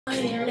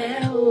Okay,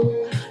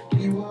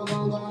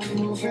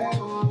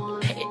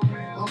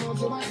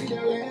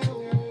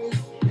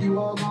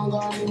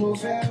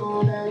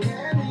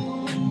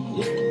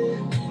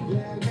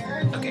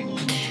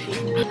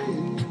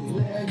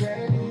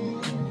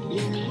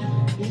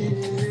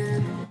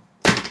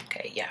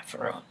 yeah, for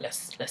real.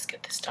 Let's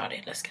get this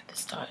started. Let's get this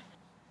started.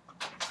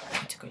 I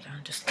need to go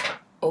down just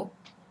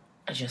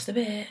a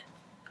bit.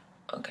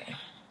 Okay.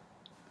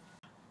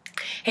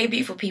 Hey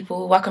beautiful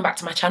people, welcome back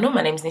to my channel.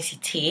 My name is Nissy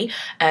T.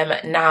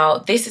 Now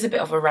this is a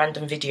bit of a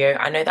random video.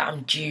 I know that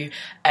I'm due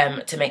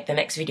to make the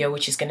next video,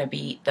 which is going to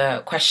be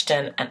the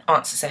question and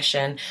answer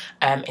session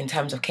in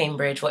terms of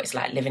Cambridge, what it's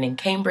like living in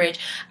Cambridge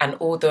and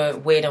all the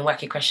weird and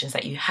wacky questions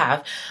that you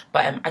have.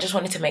 But I just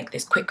wanted to make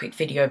this quick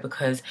video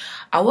because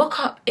I woke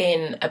up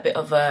in a bit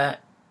of a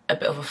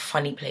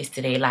funny place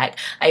today. Like,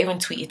 I even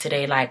tweeted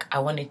today, like, I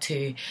wanted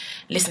to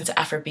listen to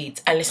Afro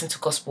beats and listen to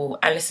gospel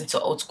and listen to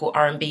old school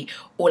R&B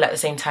all at the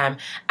same time,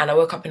 and I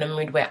woke up in a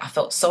mood where I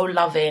felt so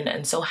loving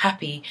and so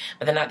happy,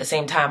 but then at the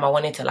same time I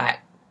wanted to like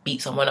beat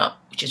someone up,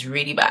 which is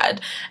really bad.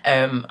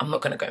 I'm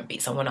not gonna go and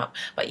beat someone up,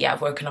 but yeah,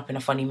 I've woken up in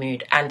a funny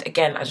mood. And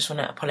again, I just want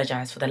to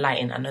apologize for the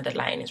lighting. I know the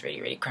lighting is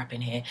really crap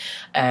in here,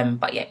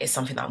 but yeah, it's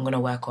something that I'm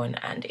gonna work on,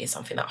 and it's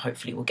something that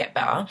hopefully will get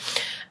better.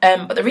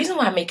 But the reason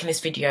why I'm making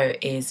this video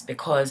is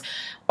because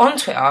on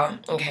Twitter,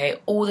 okay,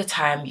 all the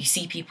time you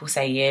see people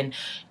saying,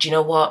 do you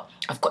know what,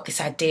 I've got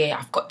this idea,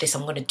 I've got this,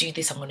 I'm gonna do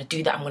this, I'm gonna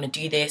do that, I'm gonna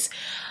do this,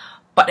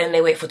 but then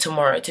they wait for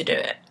tomorrow to do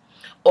it.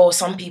 Or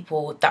some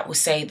people that will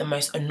say the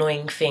most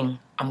annoying thing,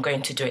 I'm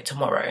going to do it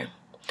tomorrow.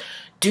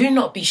 Do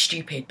not be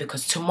stupid,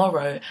 because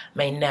tomorrow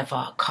may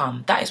never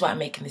come. That is why I'm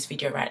making this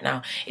video right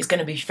now. It's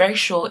going to be very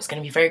short, it's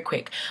going to be very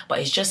quick, but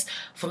it's just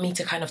for me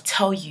to kind of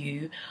tell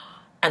you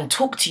and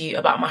talk to you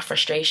about my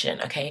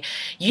frustration, okay?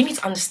 You need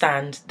to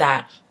understand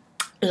that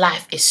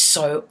life is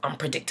so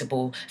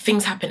unpredictable.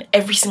 Things happen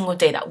every single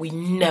day that we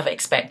never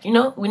expect. You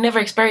know, we never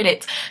expect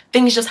it.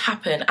 Things just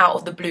happen out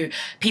of the blue.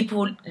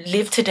 People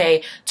live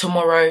today,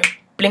 tomorrow,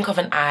 blink of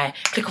an eye,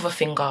 click of a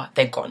finger,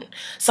 they're gone.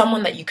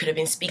 Someone that you could have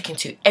been speaking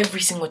to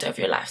every single day of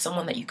your life,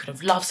 someone that you could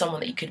have loved,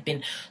 someone that you could have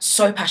been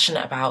so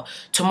passionate about,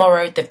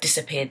 tomorrow they've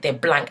disappeared, they're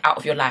blank out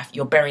of your life,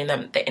 you're burying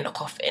them, they're in a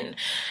coffin.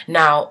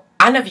 Now,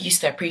 I never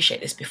used to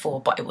appreciate this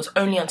before, but it was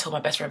only until my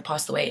best friend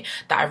passed away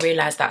that I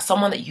realised that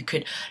someone that you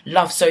could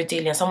love so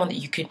dearly and someone that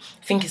you could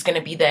think is going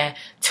to be there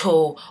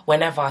till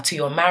whenever, till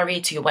you're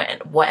married, till you're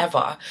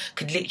whatever,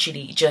 could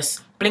literally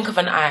just blink of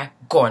an eye,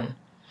 gone.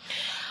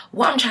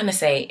 What I'm trying to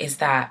say is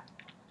that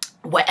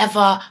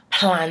whatever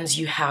plans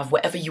you have,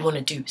 whatever you want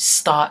to do,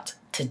 start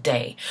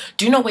today.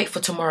 Do not wait for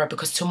tomorrow,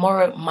 because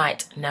tomorrow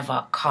might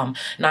never come.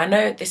 Now I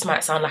know this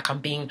might sound like I'm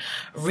being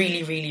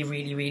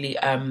really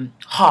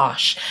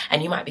harsh,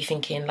 and you might be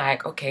thinking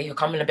like, okay, you're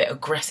coming a bit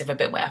aggressive, a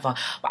bit whatever,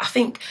 but I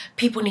think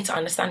people need to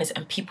understand this,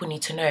 and people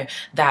need to know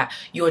that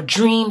your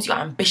dreams, your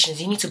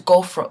ambitions, you need to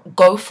go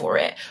for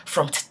it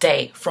from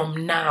today,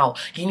 from now.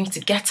 You need to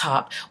get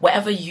up,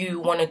 whatever you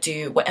want to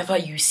do, whatever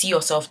you see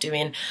yourself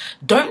doing.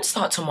 Don't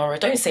start tomorrow.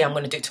 Don't say I'm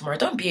going to do it tomorrow.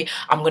 Don't be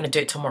I'm going to do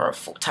it tomorrow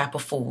type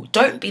of fool.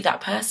 Don't be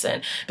that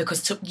person,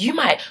 because you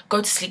might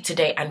go to sleep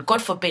today and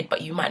God forbid,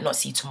 but you might not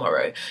see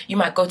tomorrow. You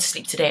might go to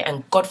sleep today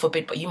and God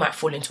forbid, but you might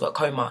fall into a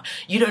coma.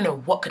 You don't know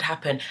what could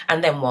happen,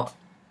 and then what?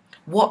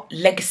 What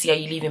legacy are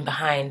you leaving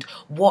behind?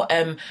 What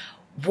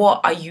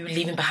are you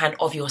leaving behind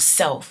of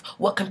yourself?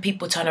 What can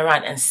people turn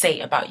around and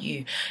say about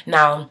you?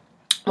 Now,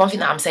 one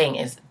thing that I'm saying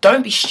is,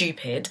 don't be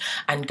stupid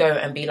and go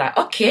and be like,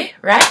 okay,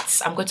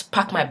 right, I'm going to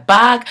pack my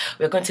bag,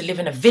 we're going to live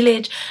in a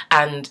village,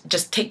 and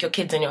just take your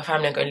kids and your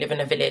family and go and live in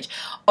a village.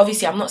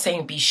 Obviously, I'm not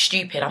saying be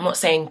stupid. I'm not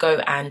saying go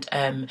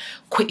and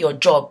quit your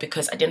job,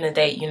 because at the end of the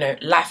day, you know,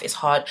 life is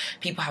hard.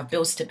 People have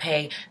bills to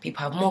pay,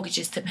 people have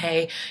mortgages to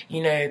pay,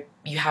 you know,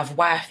 you have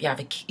wife, you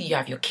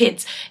have your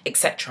kids,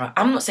 etc.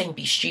 I'm not saying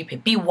be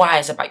stupid. Be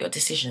wise about your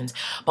decisions,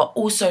 but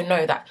also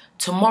know that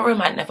tomorrow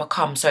might never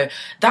come. So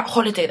that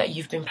holiday that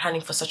you've been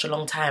planning for such a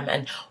long time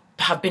and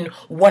have been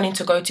wanting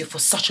to go to for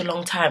such a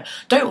long time,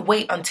 don't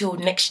wait until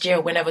next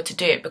year, whenever, to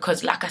do it,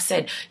 because like I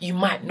said, you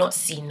might not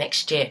see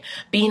next year.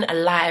 Being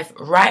alive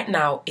right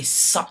now is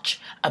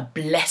such a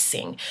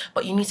blessing,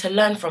 but you need to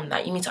learn from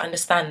that. You need to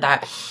understand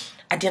that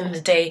at the end of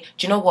the day,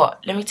 do you know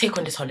what? Let me take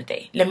on this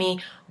holiday. Let me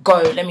go.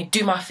 Let me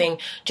do my thing.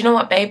 Do you know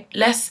what, babe?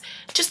 Let's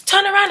just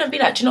turn around and be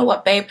like, do you know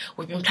what, babe?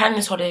 We've been planning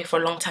this holiday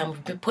for a long time.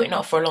 We've been putting it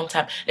off for a long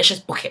time. Let's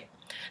just book it.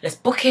 Let's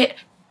book it.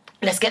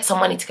 Let's get some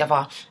money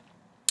together.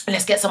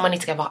 Let's get some money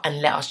together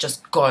and let us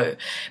just go.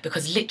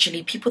 Because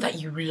literally, people that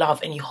you love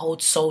and you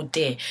hold so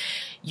dear,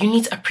 you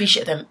need to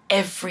appreciate them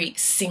every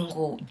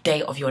single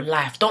day of your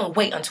life. Don't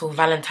wait until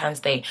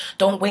Valentine's Day.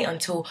 Don't wait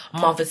until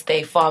Mother's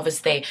Day,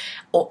 Father's Day,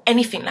 or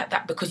anything like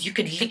that, because you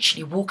could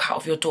literally walk out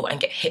of your door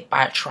and get hit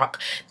by a truck.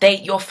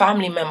 Your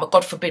family member,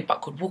 God forbid,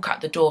 but could walk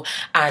out the door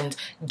and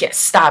get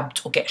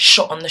stabbed or get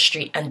shot on the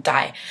street and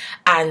die.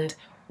 And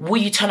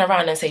will you turn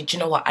around and say, do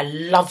you know what? I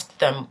loved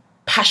them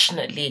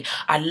passionately,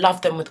 I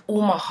love them with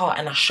all my heart,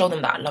 and I show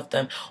them that I love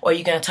them? Or are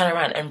you going to turn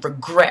around and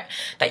regret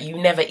that you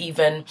never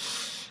even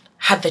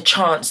had the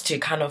chance to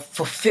kind of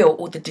fulfill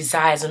all the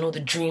desires and all the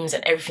dreams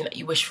and everything that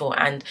you wish for.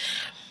 And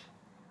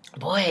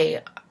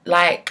boy,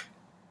 like,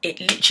 it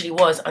literally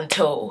was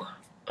until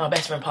my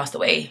best friend passed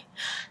away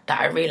that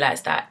I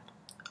realised that,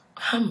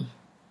 I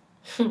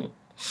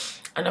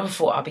never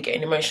thought I'd be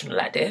getting emotional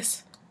like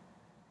this.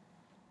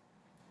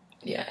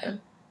 Yeah.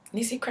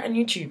 You see cry on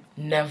YouTube?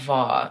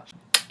 Never.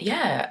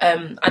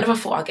 Yeah, I never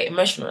thought I'd get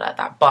emotional like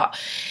that, but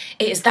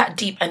it is that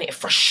deep, and it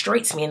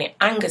frustrates me and it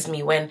angers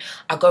me when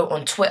I go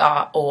on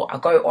Twitter or I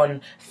go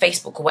on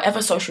Facebook or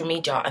whatever social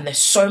media, and there's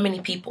so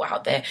many people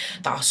out there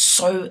that are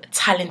so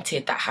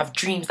talented, that have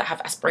dreams, that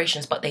have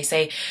aspirations, but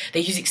they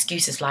use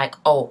excuses like,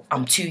 oh,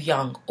 I'm too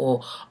young,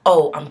 or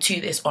oh, I'm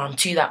too this, or I'm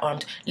too that, or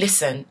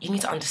listen, you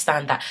need to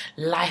understand that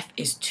life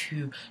is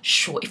too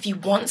short. If you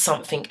want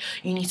something,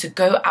 you need to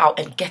go out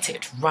and get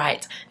it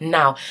right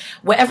now.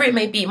 Whatever it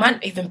may be, it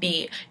might even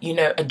be, you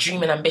know, a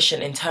dream and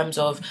ambition in terms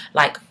of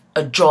like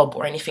a job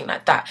or anything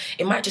like that.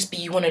 It might just be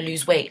you want to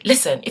lose weight.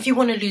 Listen, if you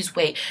want to lose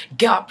weight,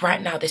 get up right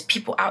now. There's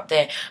people out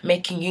there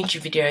making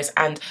YouTube videos,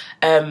 and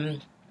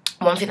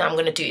one thing that I'm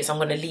going to do is I'm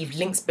going to leave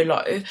links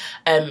below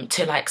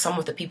to like some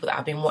of the people that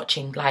I've been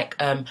watching, like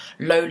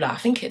Lola. I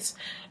think it's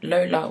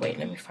Lola. Wait,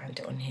 let me find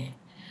it on here.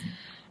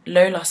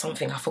 Lola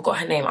something. I forgot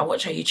her name. I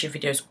watch her YouTube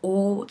videos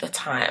all the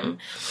time,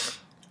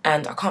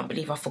 and I can't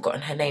believe I've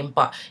forgotten her name,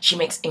 but she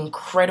makes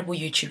incredible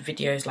YouTube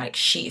videos. Like,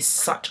 she is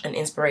such an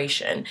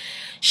inspiration.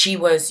 She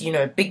was, you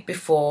know, big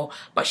before,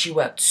 but she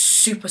worked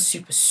super,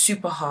 super,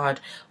 super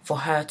hard for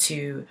her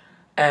to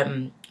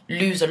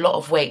lose a lot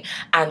of weight.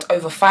 And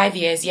over 5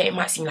 years, yeah, it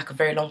might seem like a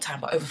very long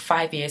time, but over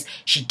 5 years,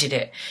 she did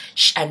it.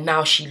 And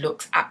now she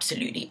looks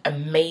absolutely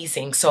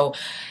amazing. So,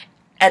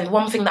 and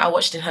one thing that I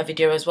watched in her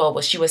video as well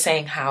was she was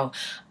saying how,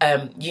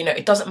 you know,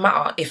 it doesn't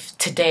matter if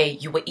today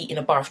you were eating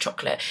a bar of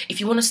chocolate. If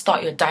you want to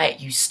start your diet,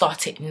 you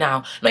start it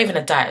now. Not even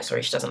a diet,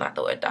 sorry, she doesn't like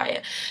the word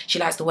diet. She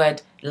likes the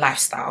word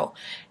lifestyle.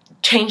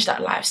 Change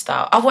that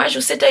lifestyle. Otherwise,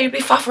 you'll sit there, you'll be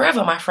fat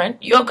forever, my friend.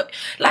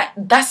 Like,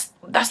 that's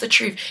the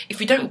truth.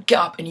 If you don't get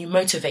up and you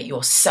motivate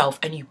yourself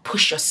and you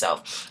push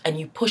yourself and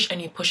you push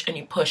and you push and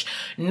you push,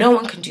 no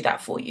one can do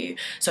that for you.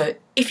 So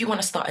if you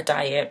want to start a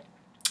diet,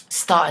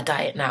 start a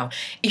diet now.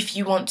 If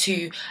you want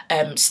to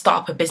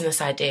start up a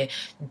business idea,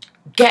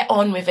 get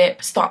on with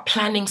it. Start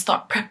planning,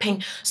 start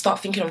prepping, start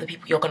thinking of the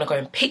people you're going to go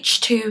and pitch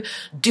to.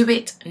 Do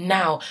it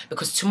now,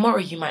 because tomorrow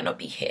you might not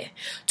be here.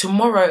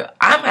 Tomorrow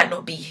I might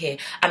not be here,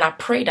 and I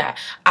pray that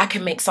I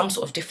can make some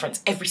sort of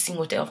difference every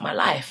single day of my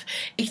life.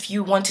 If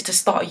you wanted to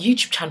start a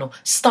YouTube channel,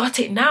 start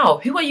it now.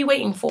 Who are you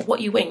waiting for? What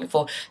are you waiting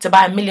for? To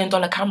buy $1 million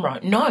camera?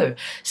 No.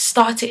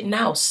 Start it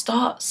now.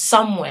 Start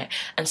somewhere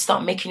and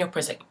start making your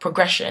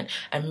progression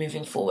and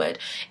moving forward.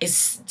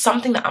 Is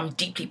something that I'm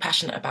deeply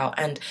passionate about,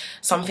 and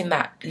something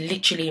that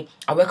literally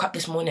I woke up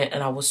this morning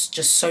and I was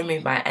just so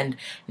moved by it. And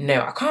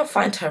no, I can't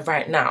find her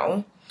right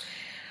now.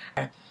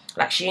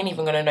 Like, she ain't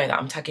even gonna know that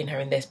I'm tagging her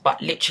in this, but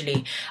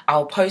literally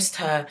I'll post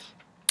the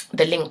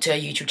link to her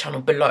YouTube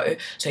channel below.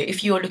 So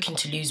if you're looking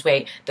to lose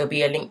weight, there'll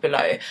be a link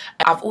below.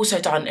 I've also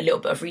done a little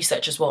bit of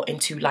research as well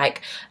into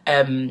like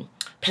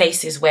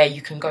places where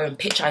you can go and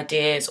pitch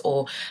ideas,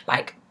 or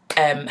like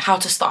how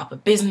to start up a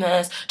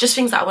business, just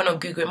things that I went on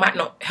Google. It might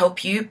not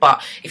help you,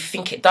 but if you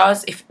think it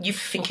does, if you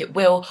think it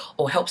will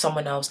or help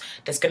someone else,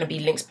 there's going to be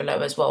links below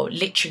as well.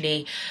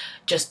 Literally,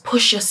 just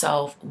push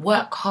yourself,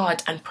 work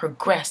hard and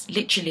progress.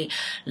 Literally,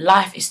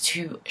 life is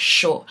too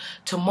short.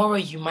 Tomorrow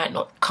you might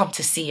not come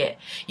to see it.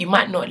 You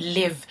might not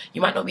live,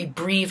 you might not be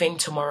breathing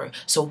tomorrow.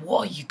 So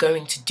what are you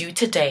going to do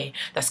today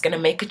that's going to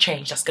make a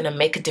change, that's going to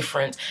make a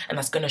difference, and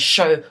that's going to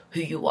show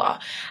who you are?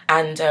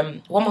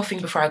 And one more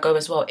thing before I go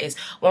as well is,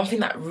 one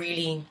thing that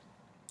really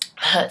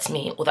hurts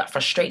me or that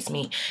frustrates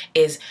me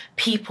is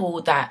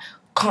people that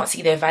can't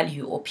see their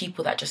value, or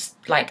people that just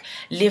like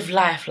live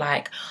life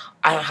like,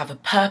 I don't have a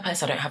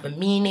purpose, I don't have a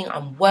meaning,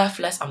 I'm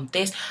worthless, I'm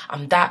this,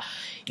 I'm that.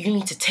 You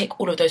need to take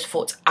all of those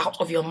thoughts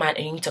out of your mind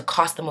and you need to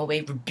cast them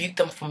away, rebuke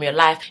them from your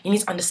life. You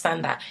need to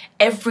understand that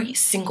every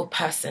single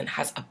person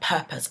has a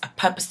purpose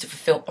to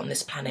fulfill on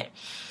this planet.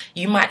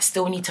 You might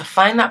still need to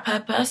find that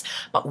purpose,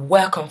 but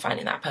work on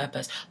finding that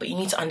purpose. But you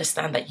need to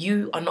understand that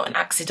you are not an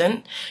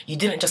accident. You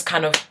didn't just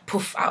kind of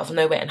poof out of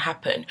nowhere and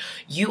happen.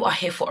 You are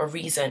here for a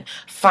reason.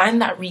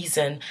 Find that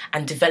reason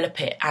and develop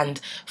it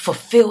and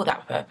fulfill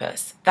that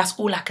purpose. That's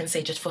all I can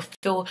say. Just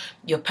fulfill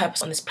your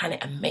purpose on this planet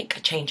and make a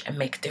change and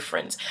make a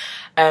difference.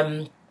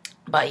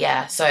 But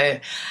yeah, so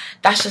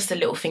that's just a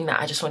little thing that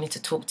I just wanted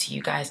to talk to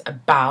you guys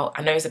about.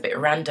 I know it's a bit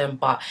random,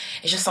 but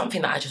it's just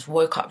something that I just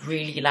woke up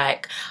really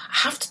like, I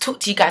have to talk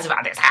to you guys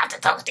about this. I have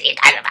to talk to you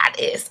guys about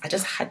this. I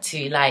just had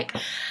to, like,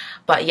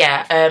 but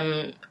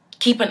yeah,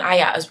 keep an eye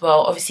out as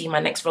well. Obviously, my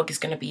next vlog is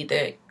going to be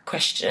the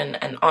question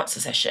and answer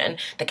session,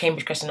 the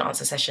Cambridge question and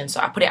answer session.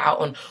 So I put it out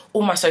on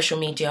all my social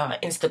media,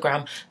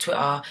 Instagram,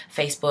 Twitter,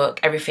 Facebook,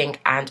 everything.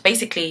 And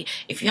basically,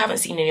 if you haven't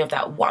seen any of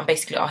that, what I'm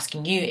basically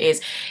asking you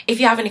is, if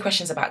you have any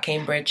questions about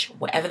Cambridge,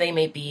 whatever they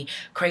may be,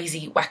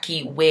 crazy,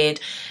 wacky, weird,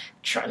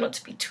 try not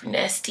to be too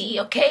nasty,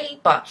 okay?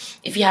 But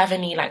if you have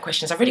any like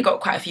questions, I've already got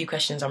quite a few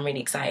questions. I'm really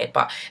excited,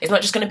 but it's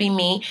not just going to be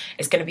me,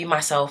 it's going to be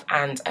myself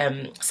and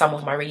some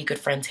of my really good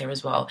friends here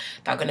as well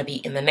that are going to be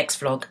in the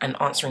next vlog and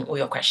answering all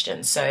your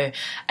questions. So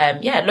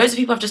yeah, loads of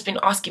people have just been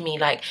asking me,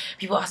 like,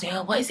 people ask me,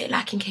 oh, what is it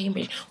like in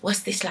Cambridge,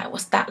 what's this like,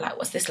 what's that like,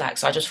 what's this like?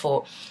 So I just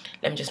thought,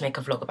 let me just make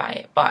a vlog about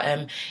it.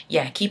 But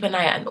yeah, keep an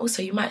eye out. And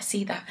also you might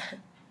see that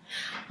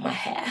my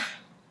hair.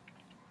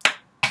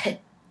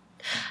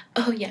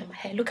 Oh yeah, my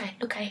hair, look at it.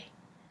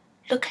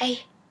 Look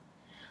at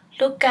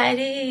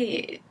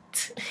it.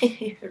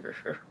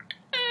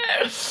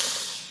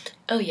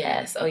 Oh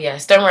yes, oh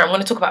yes. Don't worry, I'm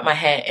going to talk about my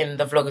hair in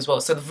the vlog as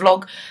well. So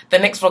the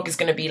next vlog is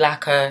going to be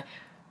like a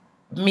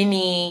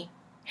mini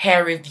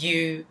hair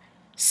review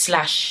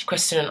 /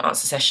 question and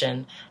answer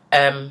session.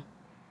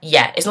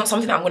 Yeah, it's not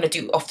something that I'm going to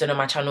do often on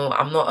my channel.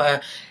 I'm not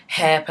a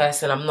hair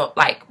person. I'm not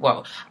like,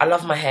 well, I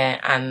love my hair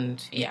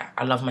and yeah,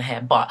 I love my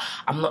hair, but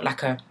I'm not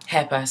like a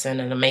hair person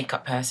and a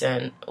makeup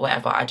person,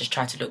 whatever. I just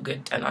try to look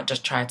good and I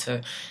just try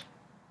to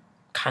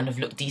kind of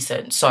look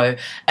decent. So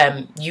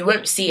you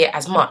won't see it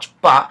as much,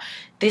 but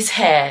this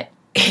hair,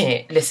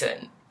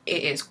 listen,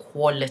 it is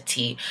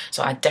quality.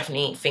 So I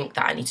definitely think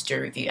that I need to do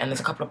a review, and there's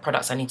a couple of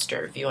products I need to do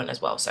a review on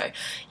as well. So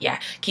yeah,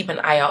 keep an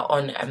eye out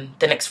on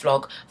the next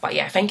vlog. But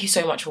yeah, thank you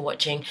so much for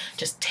watching.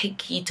 Just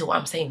take heed to what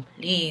I'm saying,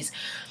 please.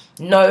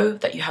 Know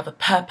that you have a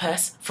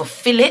purpose,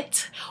 fulfill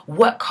it,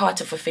 work hard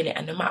to fulfill it,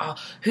 and no matter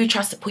who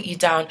tries to put you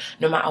down,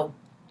 no matter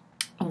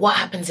what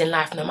happens in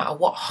life, no matter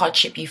what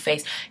hardship you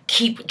face,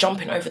 keep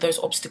jumping over those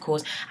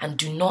obstacles and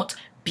do not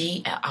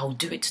be a I'll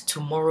do it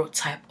tomorrow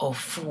type of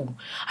fool.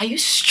 Are you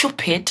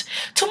stupid?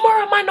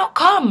 Tomorrow might not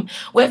come.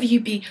 Whether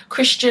you be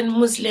Christian,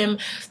 Muslim,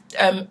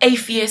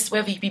 atheist,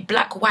 whether you be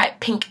black,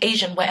 white, pink,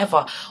 Asian,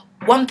 whatever,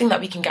 one thing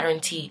that we can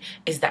guarantee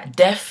is that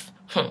death,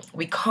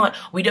 we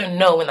don't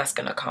know when that's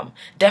gonna come.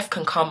 Death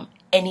can come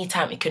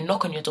anytime. It can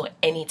knock on your door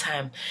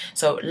anytime.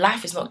 So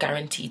life is not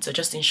guaranteed. So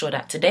just ensure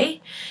that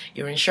today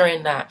you're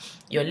ensuring that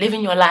you're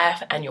living your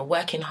life and you're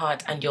working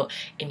hard and you're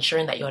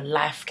ensuring that your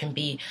life can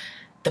be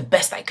the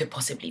best that it could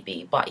possibly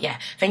be. But yeah,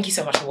 thank you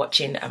so much for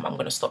watching. I'm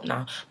gonna stop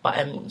now, but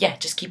yeah,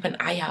 just keep an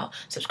eye out,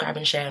 subscribe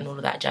and share and all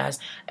of that jazz,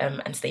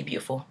 and stay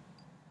beautiful.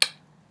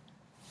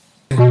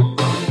 Give it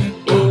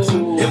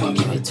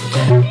to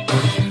them.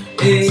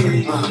 Give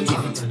it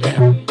to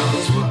them.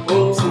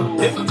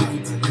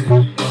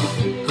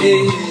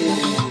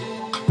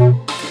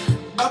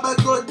 Baba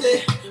got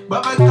it,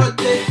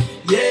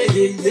 yeah.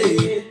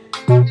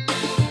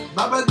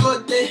 Baba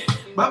got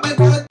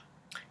it.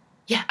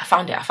 Yeah, I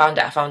found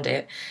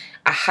it.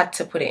 I had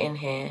to put it in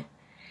here.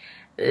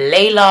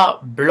 Lola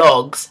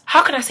blogs.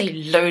 How can I say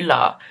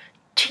Lola?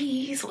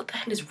 Jeez, what the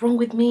hell is wrong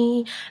with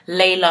me?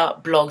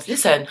 Lola blogs.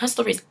 Listen, her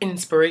story is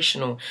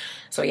inspirational.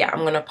 So yeah,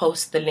 I'm gonna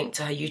post the link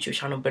to her YouTube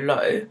channel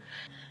below.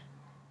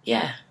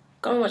 Yeah,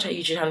 go and watch her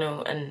YouTube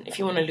channel, and if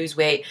you want to lose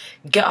weight,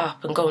 get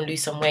up and go and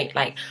lose some weight.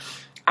 Like,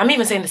 I'm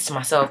even saying this to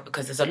myself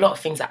because there's a lot of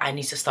things that I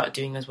need to start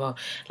doing as well.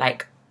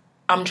 Like,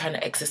 I'm trying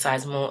to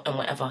exercise more and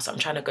whatever, so I'm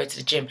trying to go to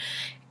the gym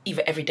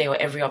either every day or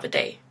every other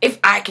day. If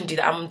I can do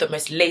that, I'm the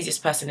most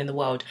laziest person in the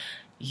world.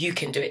 You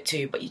can do it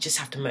too, but you just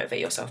have to motivate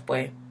yourself,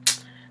 boy.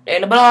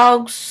 Lola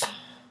blogs.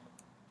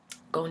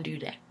 Go and do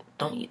that.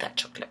 Don't eat that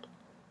chocolate.